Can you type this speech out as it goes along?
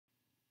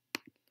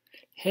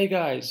Hey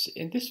guys,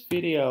 in this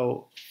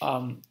video,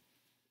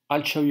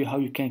 I'll show you how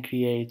you can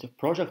create a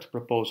project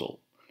proposal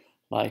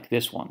like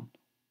this one,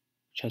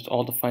 which has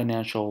all the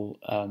financial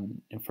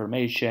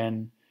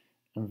information,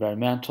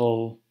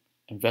 environmental,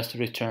 investor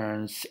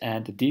returns,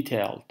 and the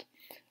detailed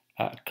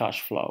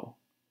cash flow.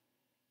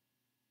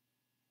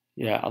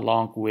 Yeah,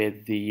 along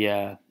with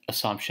the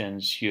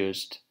assumptions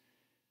used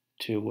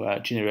to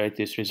generate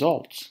these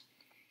results.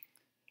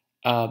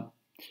 Uh,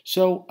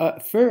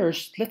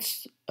 First,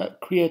 let's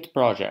create a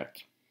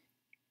project.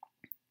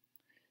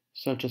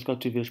 So just go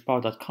to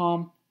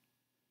villagepower.com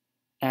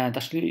and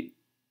actually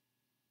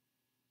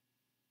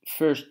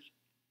first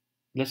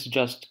let's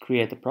just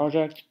create a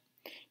project.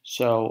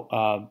 So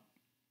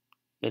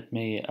let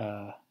me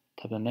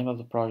type the name of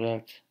the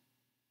project.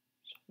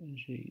 So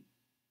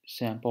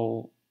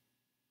sample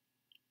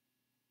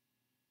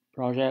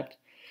project.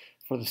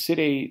 For the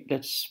city,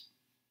 let's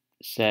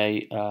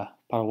say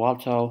Palo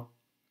Alto,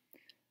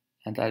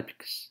 and type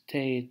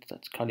state,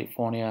 that's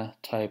California,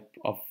 type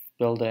of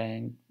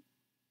building,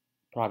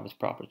 private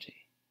property.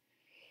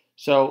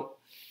 So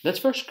let's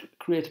first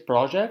create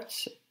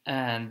projects,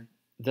 and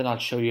then I'll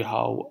show you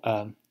how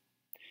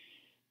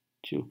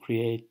to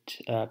create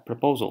a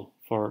proposal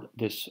for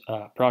this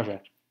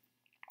project.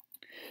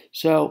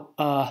 So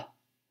now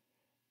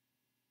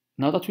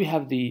that we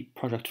have the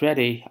project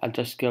ready, I'll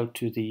just go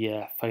to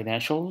the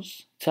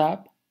financials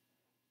tab,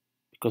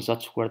 because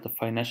that's where the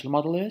financial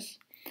model is.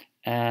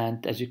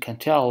 And as you can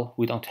tell,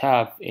 we don't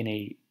have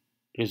any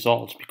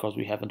results because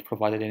we haven't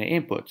provided any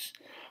inputs.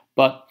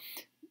 But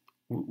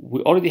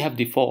we already have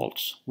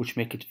defaults, which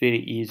make it very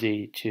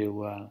easy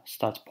to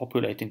start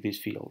populating these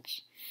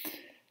fields.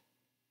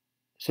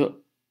 So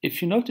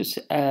if you notice,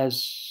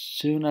 as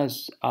soon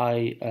as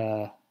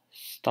I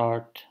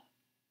start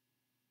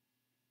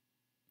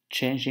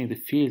changing the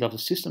field of the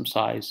system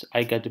size,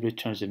 I get the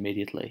returns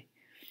immediately.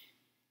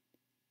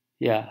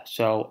 Yeah,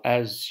 so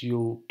as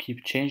you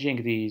keep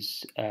changing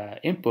these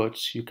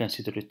inputs, you can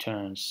see the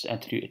returns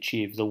until you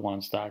achieve the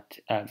ones that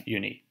you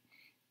need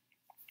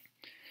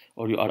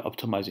or you are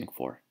optimizing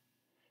for.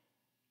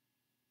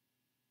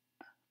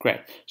 Great.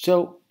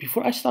 So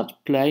before I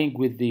start playing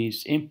with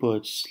these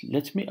inputs,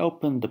 let me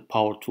open the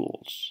Power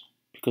Tools,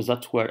 because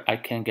that's where I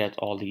can get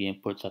all the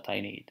inputs that I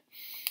need.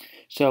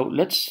 So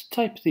let's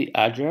type the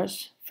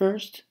address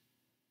first.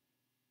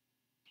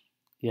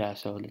 Yeah,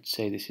 so let's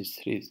say this is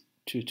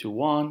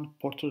 3221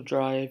 Porter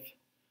Drive.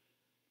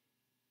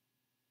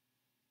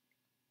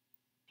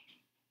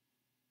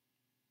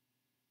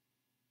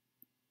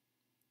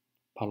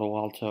 Palo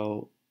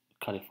Alto,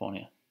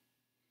 California.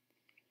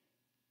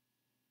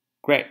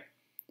 Great.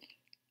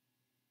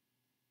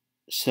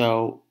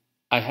 So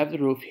I have the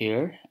roof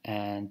here,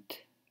 and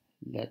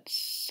let's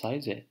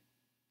size it.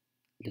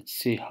 Let's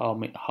see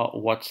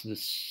what's the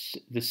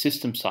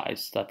system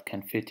size that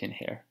can fit in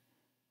here.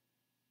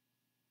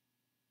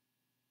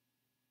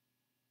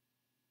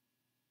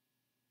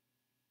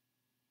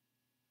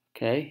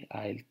 Okay,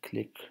 I'll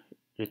click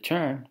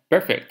return.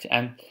 Perfect.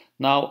 And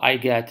now I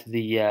get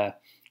the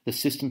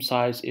system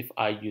size if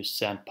I use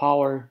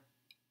SandPower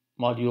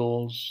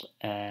modules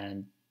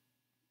and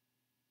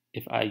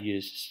if I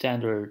use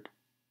standard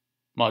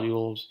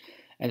modules,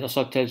 and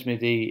also tells me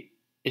the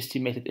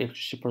estimated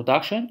electricity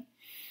production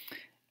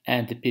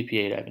and the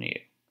PPA revenue.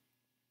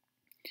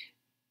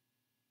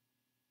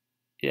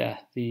 Yeah,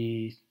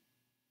 if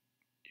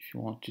you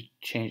want to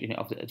change any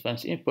of the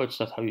advanced inputs,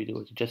 that's how you do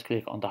it. You just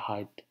click on the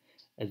hide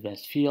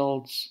advanced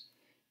fields,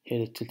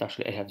 hit it till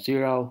actually I have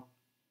 0,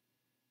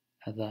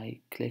 and I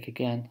click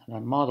again,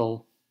 run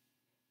model,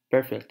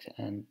 perfect,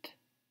 and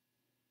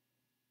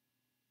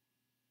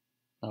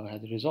now I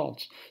have the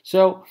results.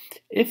 So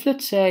if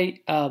let's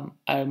say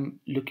I'm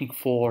looking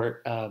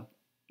for a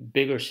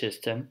bigger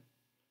system,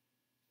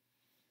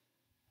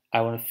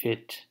 I want to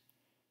fit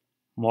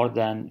more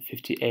than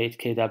 58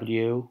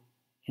 kW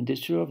in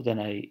this roof, then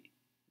I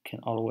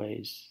can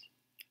always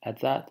add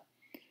that.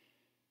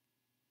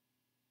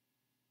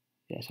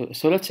 Yeah,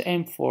 so let's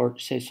aim for,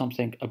 say,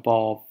 something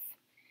above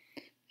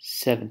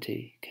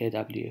 70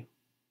 kW.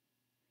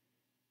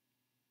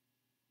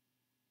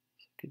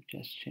 Keep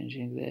just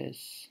changing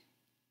this.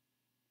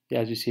 Yeah,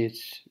 as you see,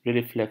 it's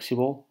really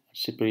flexible.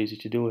 It's super easy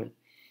to do it.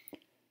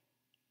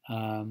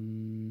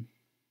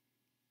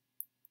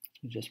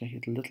 Just make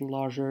it a little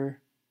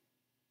larger.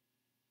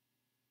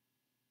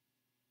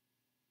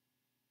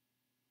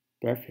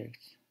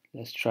 Perfect.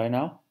 Let's try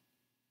now.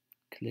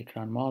 Click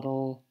run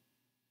model.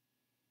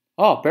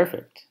 Oh,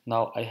 perfect.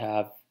 Now I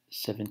have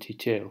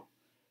 72.27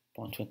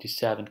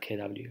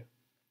 kW.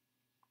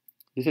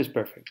 This is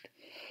perfect.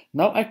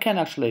 Now I can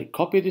actually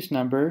copy this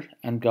number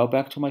and go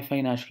back to my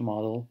financial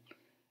model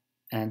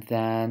and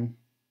then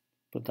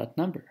put that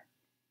number.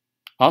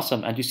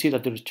 Awesome. And you see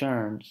that the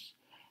returns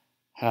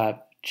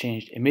have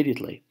changed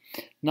immediately.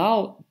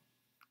 Now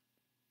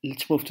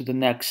let's move to the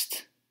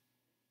next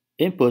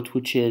input,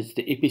 which is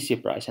the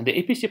EPC price. And the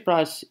EPC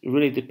price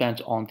really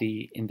depends on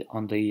the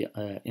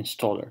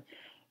installer.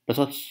 But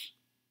what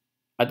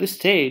At this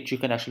stage, you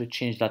can actually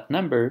change that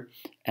number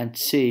and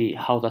see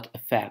how that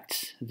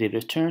affects the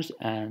returns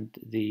and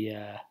the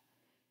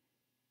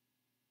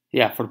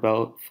for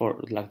both, for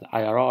like the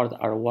IRR, the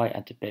ROI,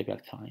 and the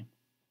payback time.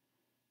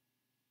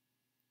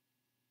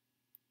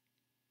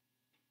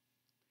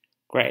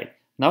 Great.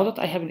 Now that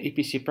I have an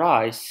EPC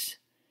price,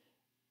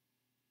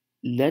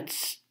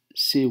 let's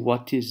see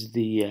what is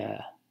the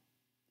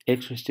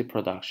electricity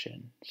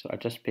production. So I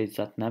just paste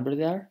that number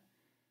there.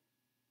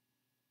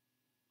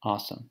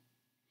 Awesome.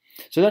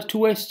 So there are two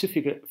ways to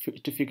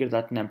figure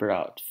that number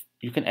out.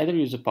 You can either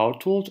use the power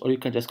tools, or you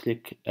can just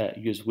click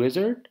use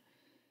wizard,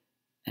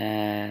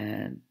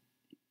 and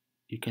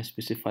you can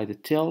specify the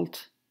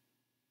tilt,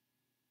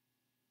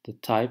 the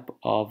type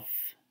of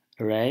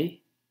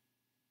array.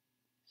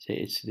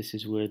 Say this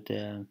is with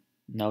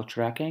no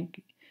tracking,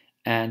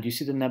 and you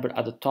see the number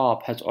at the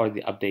top has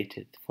already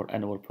updated for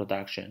annual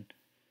production.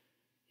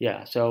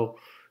 Yeah, so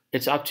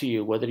it's up to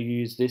you whether you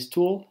use this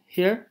tool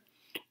here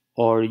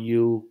or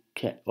you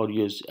can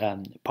use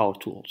power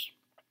tools.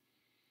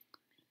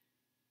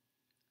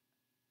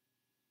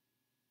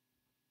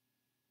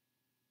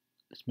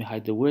 Let me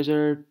hide the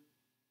wizard.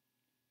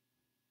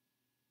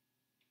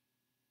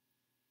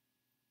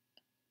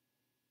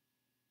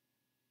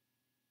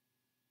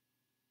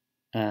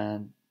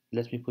 And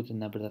let me put the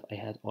number that I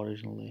had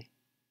originally.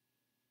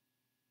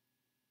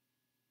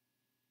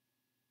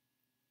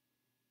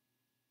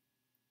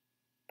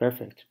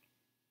 Perfect.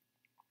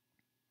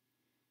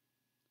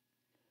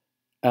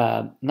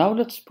 Now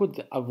let's put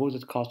the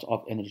avoided cost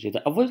of energy.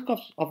 The avoided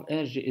cost of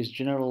energy is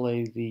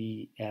generally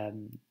the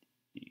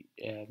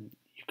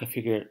you can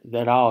figure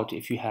that out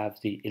if you have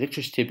the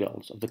electricity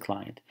bills of the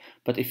client.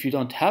 But if you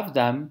don't have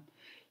them,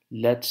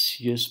 let's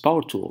use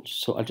power tools.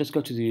 So I'll just go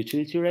to the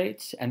utility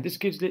rates, and this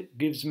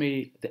gives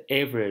me the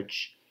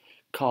average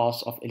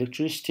cost of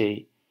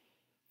electricity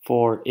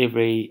for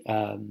every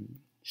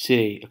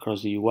city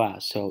across the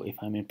US. So if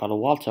I'm in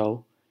Palo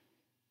Alto,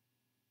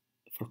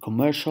 for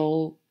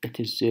commercial, it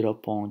is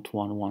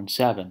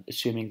 0.117,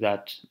 assuming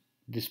that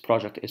this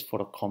project is for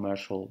a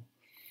commercial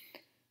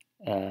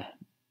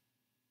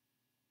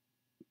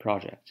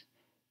project.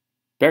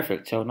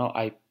 Perfect. So now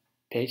I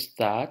paste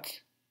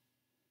that.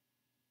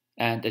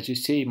 And as you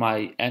see,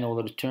 my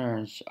annual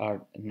returns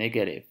are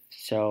negative.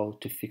 So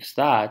to fix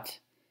that,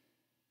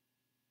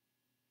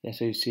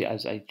 so you see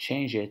as I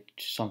change it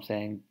to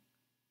something,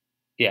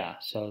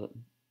 so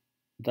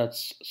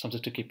that's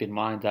something to keep in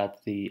mind,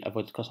 that the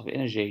avoided cost of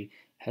energy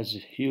has a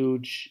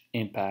huge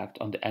impact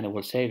on the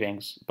annual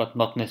savings, but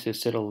not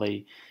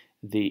necessarily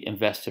the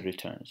investor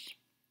returns.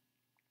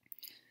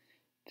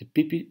 The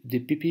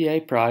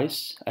PPA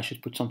price, I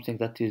should put something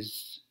that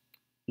is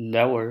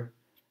lower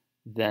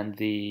than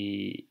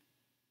the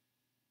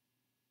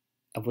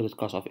avoided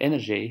cost of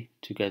energy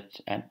to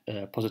get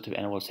a positive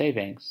annual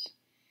savings.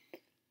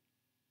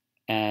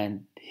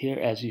 And here,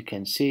 as you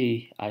can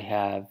see, I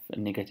have a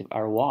negative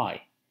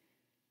ROI.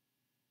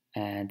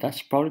 And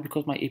that's probably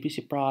because my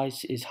EPC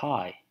price is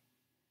high.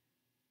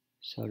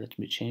 So let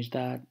me change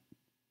that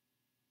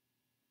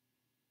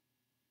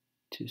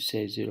to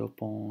say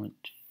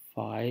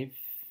 0.5.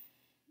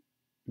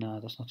 No,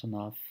 that's not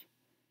enough.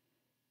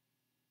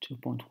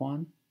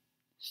 2.1,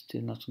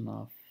 still not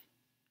enough.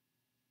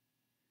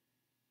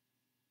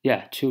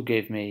 Yeah, 2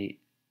 gave me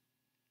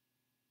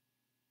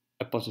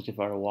a positive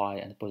ROI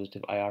and a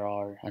positive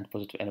IRR and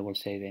positive annual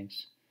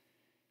savings.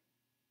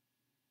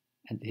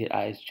 And here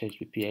I change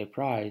PPA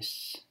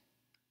price.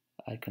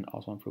 I can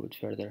also improve it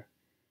further.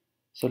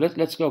 So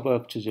let's go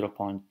back to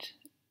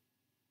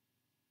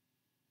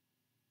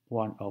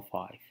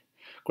 0.105.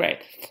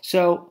 Great.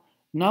 So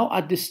now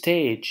at this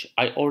stage,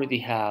 I already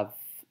have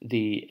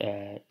the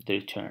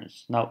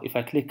returns. Now, if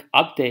I click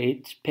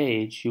update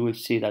page, you will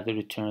see that the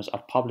returns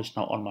are published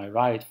now on my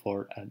right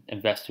for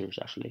investors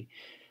actually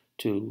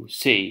to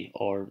see,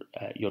 or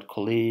your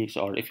colleagues,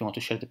 or if you want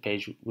to share the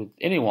page with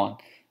anyone,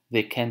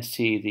 they can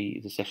see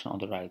the section on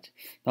the right.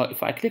 Now,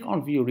 if I click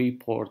on view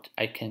report,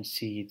 I can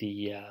see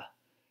the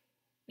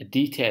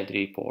detailed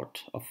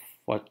report of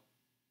what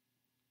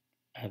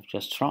I've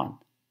just run.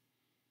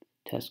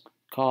 Test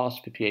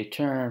costs, PPA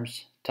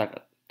terms,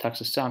 tax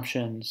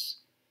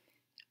assumptions,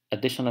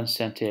 additional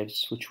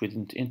incentives, which we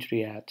didn't enter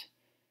yet,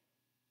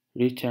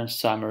 return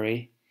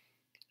summary.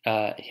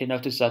 Here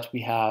notice that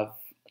we have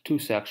two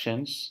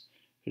sections,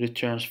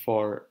 returns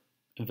for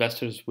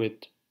investors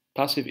with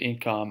passive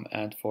income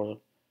and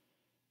for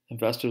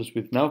investors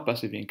with no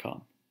passive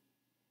income.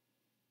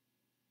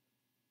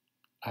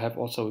 I have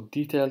also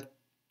detailed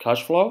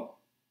cash flow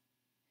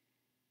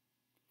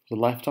for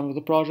the lifetime of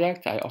the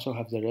project. I also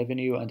have the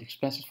revenue and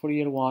expenses for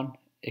year 1,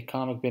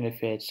 economic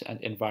benefits,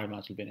 and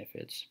environmental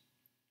benefits.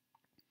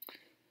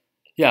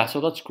 Yeah,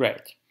 so that's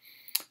great.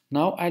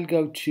 Now I'll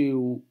go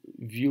to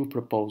view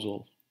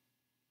proposal.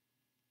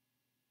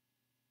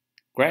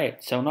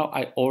 Great, so now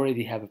I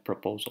already have a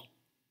proposal.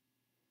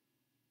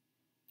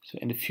 So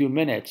in a few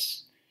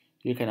minutes,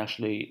 you can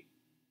actually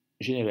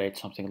generate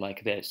something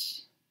like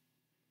this,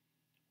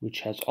 which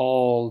has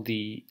all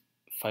the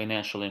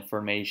financial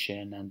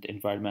information and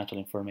environmental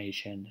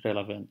information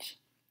relevant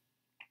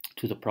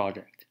to the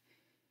project.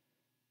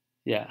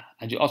 Yeah,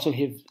 and you also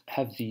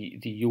have the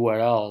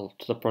URL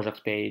to the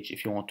project page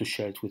if you want to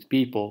share it with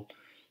people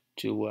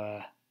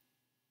to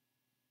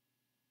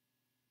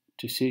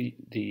to see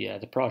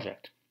the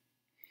project.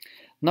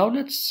 Now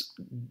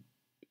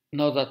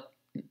now that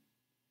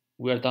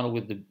we are done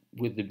with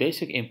the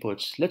basic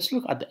inputs, let's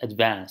look at the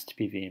advanced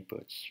PV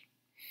inputs.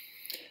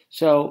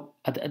 So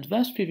at the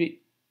advanced PV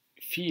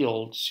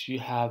fields, you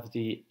have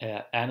the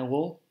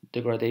annual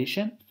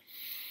degradation,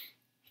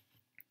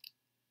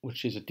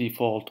 which is a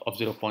default of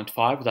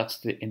 0.5. That's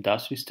the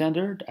industry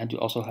standard. And you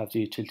also have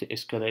the utility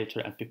escalator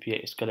and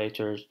PPA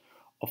escalators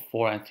of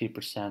 4 and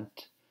 3%.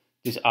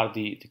 These are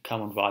the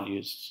common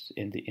values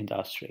in the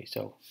industry.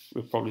 So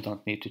we probably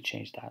don't need to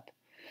change that.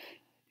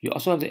 You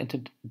also have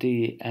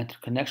the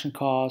interconnection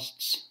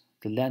costs,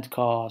 the land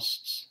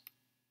costs.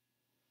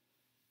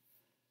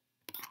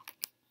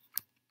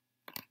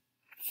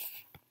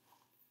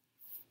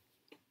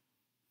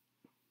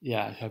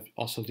 Yeah, you have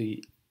also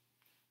the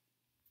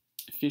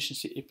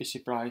efficiency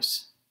EPC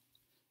price.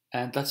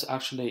 And that's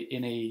actually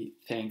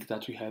anything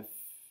that we have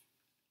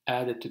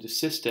added to the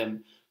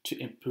system to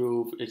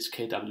improve its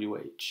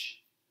kWh.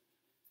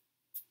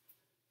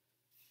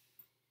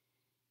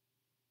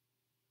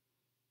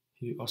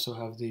 You also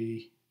have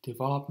the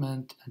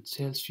development and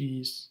sales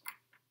fees.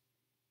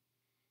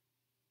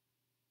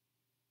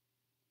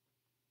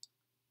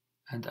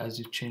 And as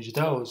you change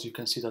those, you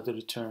can see that the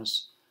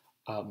returns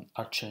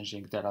are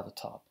changing there at the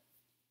top.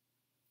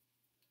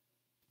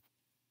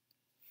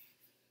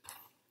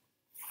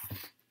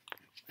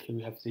 Here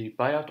we have the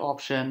buyout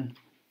option.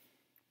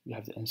 We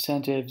have the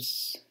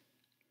incentives.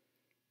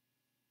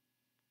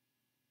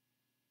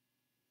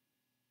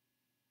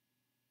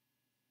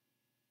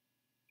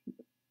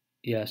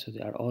 Yeah, so they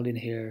are all in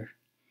here.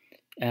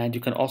 And you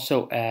can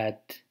also add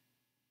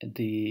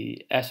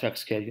the SRAC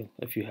schedule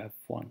if you have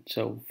one.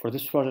 So for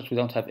this project, we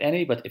don't have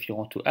any, but if you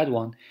want to add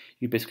one,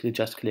 you basically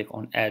just click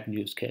on add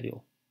new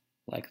schedule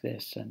like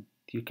this, and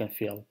you can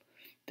fill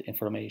the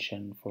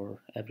information for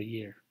every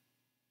year.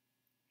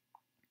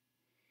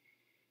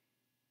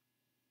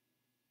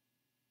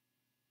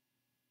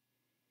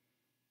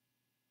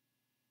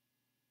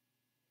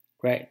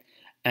 Great.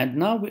 And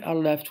now we are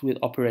left with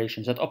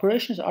operations. That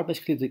operations are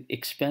basically the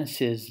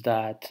expenses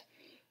that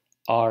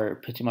are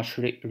pretty much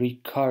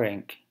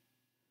recurring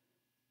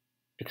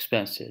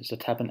expenses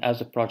that happen as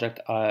the project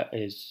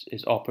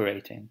is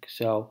operating.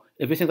 So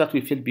everything that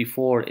we filled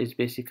before is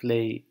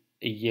basically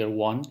a year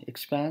one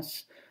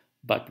expense,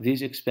 but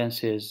these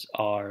expenses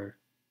are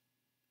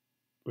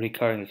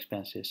recurring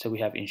expenses. So we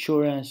have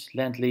insurance,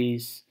 land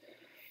lease,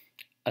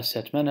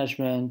 asset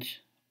management,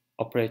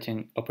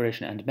 operation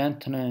and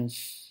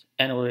maintenance,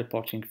 annual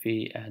reporting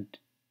fee, and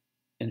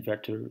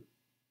inverter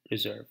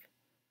reserve.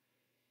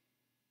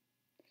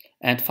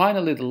 And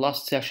finally, the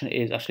last section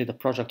is actually the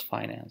project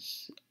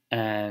finance.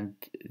 And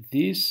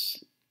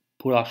these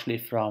pull actually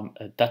from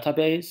a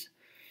database,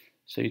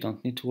 so you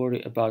don't need to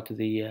worry about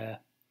the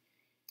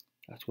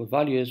actual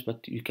values,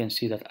 but you can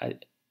see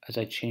that as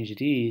I change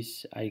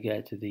these, I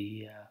get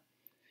the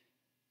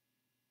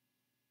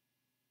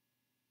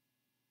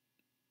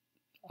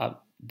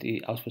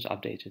outputs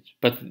updated.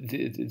 But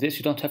this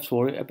you don't have to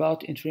worry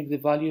about entering the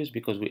values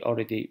because we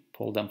already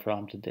pulled them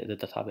from the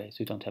database.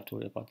 You don't have to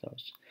worry about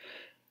those.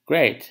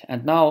 Great.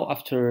 And now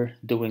after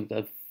doing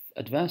the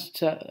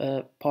advanced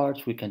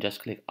parts, we can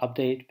just click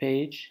update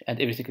page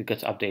and everything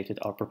gets updated.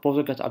 Our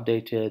proposal gets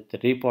updated, the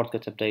report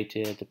gets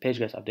updated, the page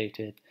gets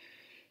updated.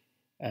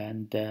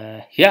 And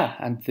yeah,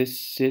 and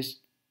this is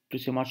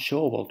pretty much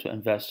showable to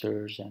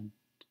investors and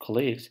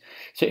colleagues.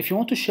 So if you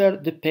want to share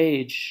the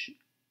page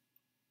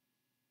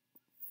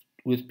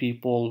with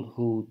people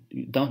who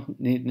don't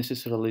need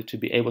necessarily to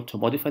be able to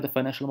modify the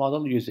financial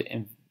model, use the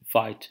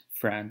invite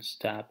friends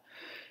tab.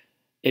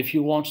 If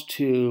you want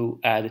to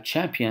add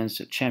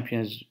champions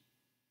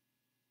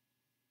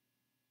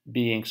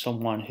being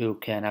someone who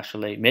can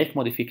actually make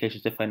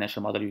modifications to the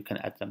financial model, you can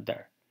add them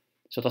there.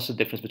 So that's the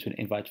difference between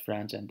invite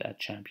friends and add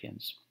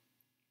champions.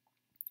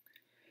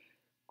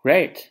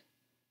 Great.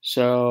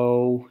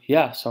 So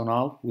yeah, so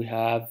now we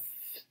have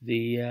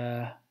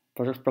the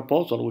project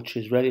proposal, which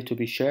is ready to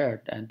be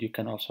shared, and you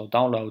can also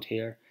download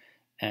here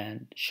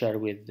and share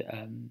with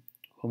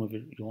whomever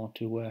you want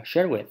to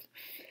share with.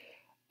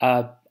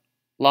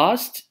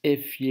 Last,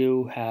 if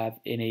you have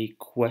any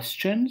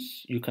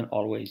questions, you can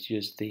always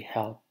use the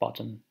help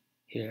button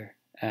here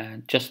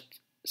and just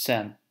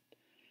send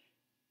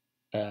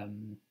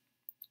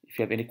if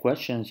you have any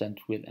questions, and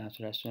we'll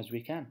answer as soon as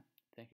we can.